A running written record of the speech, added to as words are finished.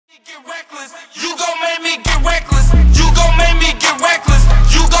Get reckless, you gon' make me get reckless. You gon' make me get reckless.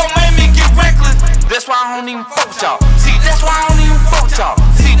 You gon' make me get reckless. That's why I don't even fuck with y'all. See, that's why I don't even fuck with y'all.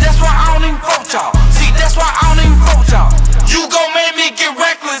 See, that's why I don't even fuck with y'all. See, that's why I don't even fuck with y'all. You gon' make me get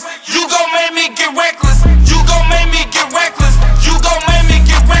reckless. You gon' make me get reckless. You gon' make me get reckless. You gon' make me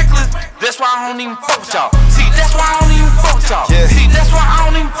get reckless. That's why I don't even fuck with y'all. See, that's why I don't even fuck with y'all. See, that's why I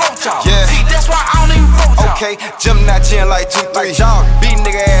don't even fuck with y'all. See, that's why I don't even fuck with y'all. Okay, jumping out gym like 2-3. Beat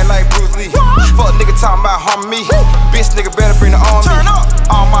nigga ass like Bruce Lee. Fuck nigga talking about harming me. Bitch nigga better bring the army. Turn up.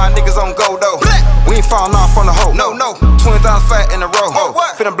 All my niggas on go though. We ain't falling off on the hoe. No. 20,000 fat in a row.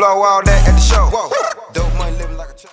 Finna blow all that at the show.